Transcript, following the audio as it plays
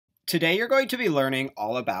Today you're going to be learning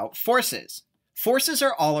all about forces. Forces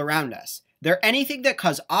are all around us. They're anything that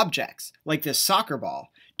cause objects, like this soccer ball,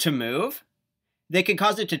 to move. They can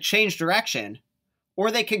cause it to change direction, or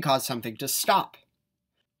they can cause something to stop.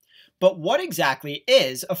 But what exactly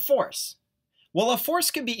is a force? Well, a force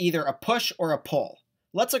can be either a push or a pull.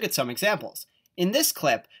 Let's look at some examples. In this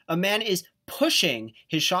clip, a man is pushing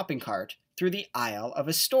his shopping cart through the aisle of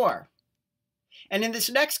a store. And in this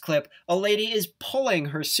next clip, a lady is pulling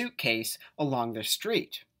her suitcase along the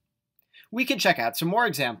street. We can check out some more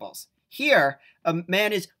examples. Here, a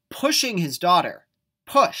man is pushing his daughter,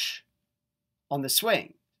 push, on the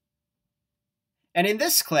swing. And in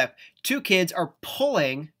this clip, two kids are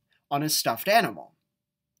pulling on a stuffed animal.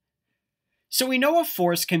 So we know a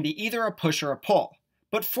force can be either a push or a pull,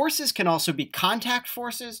 but forces can also be contact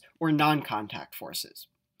forces or non-contact forces.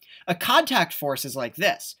 A contact force is like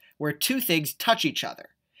this, where two things touch each other.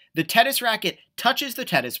 The tennis racket touches the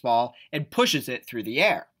tennis ball and pushes it through the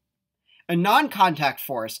air. A non-contact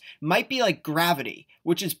force might be like gravity,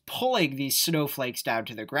 which is pulling these snowflakes down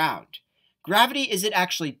to the ground. Gravity isn't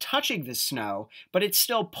actually touching the snow, but it's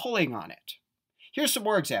still pulling on it. Here's some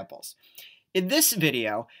more examples. In this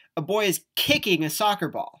video, a boy is kicking a soccer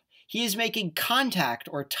ball. He is making contact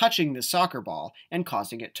or touching the soccer ball and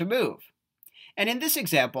causing it to move. And in this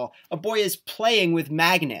example, a boy is playing with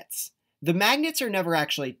magnets. The magnets are never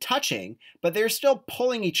actually touching, but they're still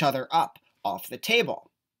pulling each other up off the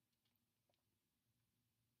table.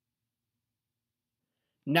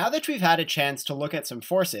 Now that we've had a chance to look at some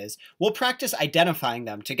forces, we'll practice identifying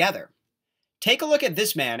them together. Take a look at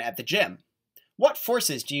this man at the gym. What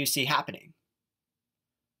forces do you see happening?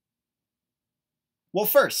 Well,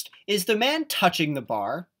 first, is the man touching the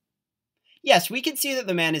bar? Yes, we can see that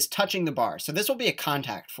the man is touching the bar, so this will be a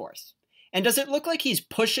contact force. And does it look like he's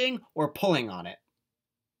pushing or pulling on it?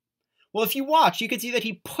 Well, if you watch, you can see that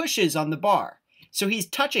he pushes on the bar. So he's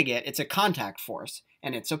touching it, it's a contact force,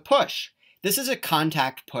 and it's a push. This is a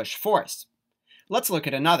contact push force. Let's look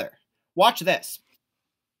at another. Watch this.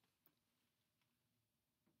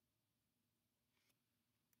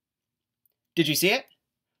 Did you see it?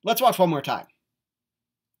 Let's watch one more time.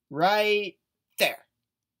 Right there.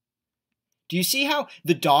 Do you see how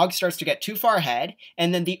the dog starts to get too far ahead,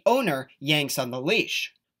 and then the owner yanks on the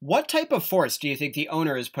leash? What type of force do you think the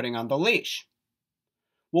owner is putting on the leash?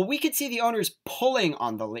 Well, we can see the owner's pulling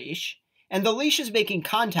on the leash, and the leash is making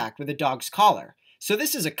contact with the dog's collar, so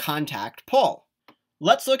this is a contact pull.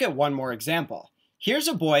 Let's look at one more example. Here's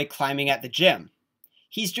a boy climbing at the gym.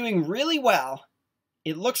 He's doing really well.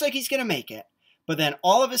 It looks like he's going to make it, but then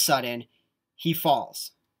all of a sudden, he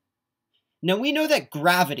falls. Now we know that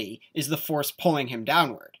gravity is the force pulling him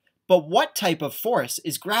downward, but what type of force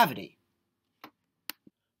is gravity?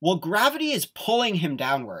 Well, gravity is pulling him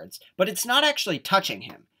downwards, but it's not actually touching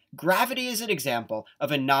him. Gravity is an example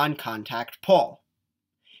of a non-contact pull.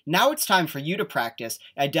 Now it's time for you to practice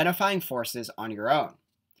identifying forces on your own.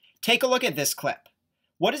 Take a look at this clip.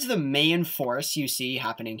 What is the main force you see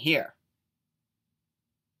happening here?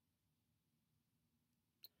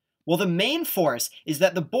 Well, the main force is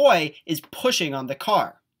that the boy is pushing on the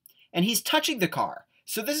car, and he's touching the car,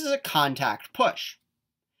 so this is a contact push.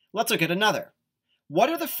 Let's look at another. What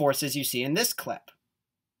are the forces you see in this clip?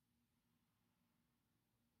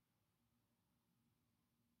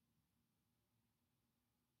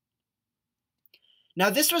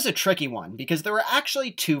 Now, this was a tricky one because there were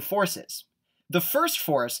actually two forces. The first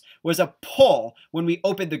force was a pull when we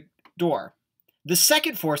opened the door. The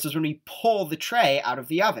second force is when we pull the tray out of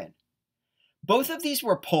the oven. Both of these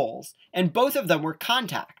were pulls, and both of them were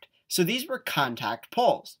contact, so these were contact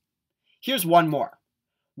pulls. Here's one more.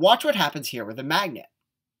 Watch what happens here with a magnet.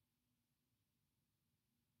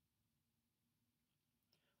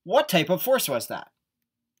 What type of force was that?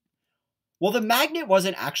 Well, the magnet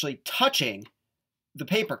wasn't actually touching the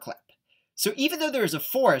paperclip. So even though there is a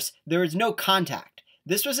force, there is no contact.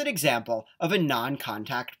 This was an example of a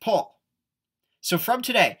non-contact pull. So from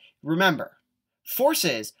today, remember,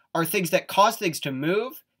 forces are things that cause things to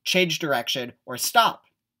move, change direction, or stop.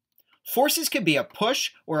 Forces can be a push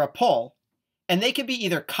or a pull, and they can be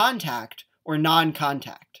either contact or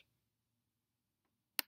non-contact.